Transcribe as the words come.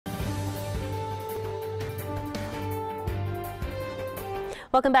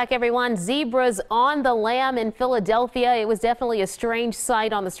Welcome back, everyone. Zebras on the lam in Philadelphia. It was definitely a strange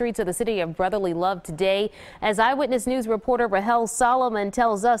sight on the streets of the city of brotherly love today. As Eyewitness News reporter Rahel Solomon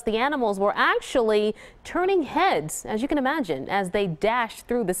tells us, the animals were actually turning heads, as you can imagine, as they dashed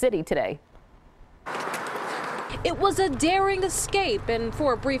through the city today. It was a daring escape, and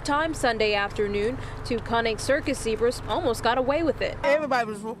for a brief time Sunday afternoon, two cunning circus zebras almost got away with it. Everybody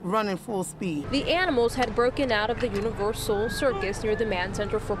was running full speed. The animals had broken out of the Universal Circus near the Mann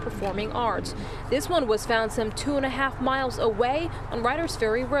Center for Performing Arts. This one was found some 2.5 miles away on Writers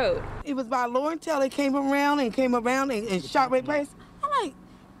Ferry Road. It was by Lauren Taylor. It came around and shot right past. I'm like,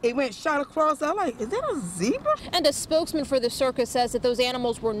 it went shot across. I'm like, is that a zebra? And a spokesman for the circus says that those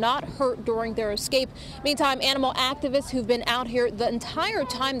animals were not hurt during their escape. Meantime, animal activists who've been out here the entire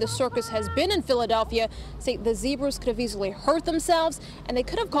time the circus has been in Philadelphia say the zebras could have easily hurt themselves and they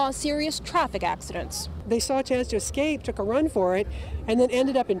could have caused serious traffic accidents. They saw a chance to escape, took a run for it, and then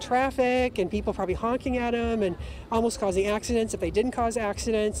ended up in traffic and people probably honking at them and almost causing accidents if they didn't cause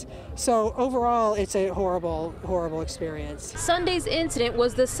accidents. So overall, it's a horrible, horrible experience. Sunday's incident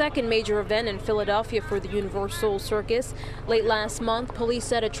was the second major event in Philadelphia for the Universal Circus. Late last month, police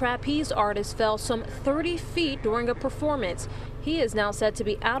said a trapeze artist fell some 30 feet during a performance. He is now said to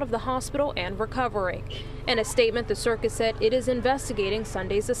be out of the hospital and recovering. In a statement, the circus said it is investigating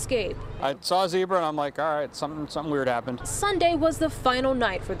Sunday's escape. I saw a zebra and I'm like, all right, something weird happened. Sunday was the final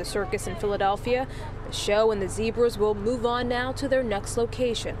night for the circus in Philadelphia. The show and the zebras will move on now to their next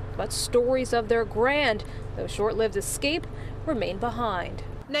location. But stories of their grand, though short-lived escape remain behind.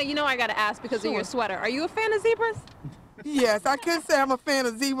 Now, you know I got to ask because of your sweater. Are you a fan of zebras? Yes, I could say I'm a fan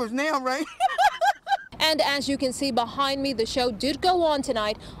of zebras now, right? And as you can see behind me, the show did go on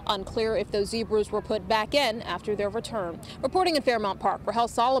tonight. Unclear if those zebras were put back in after their return. Reporting in Fairmount Park, Rahel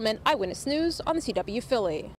Solomon, Eyewitness News on the CW Philly.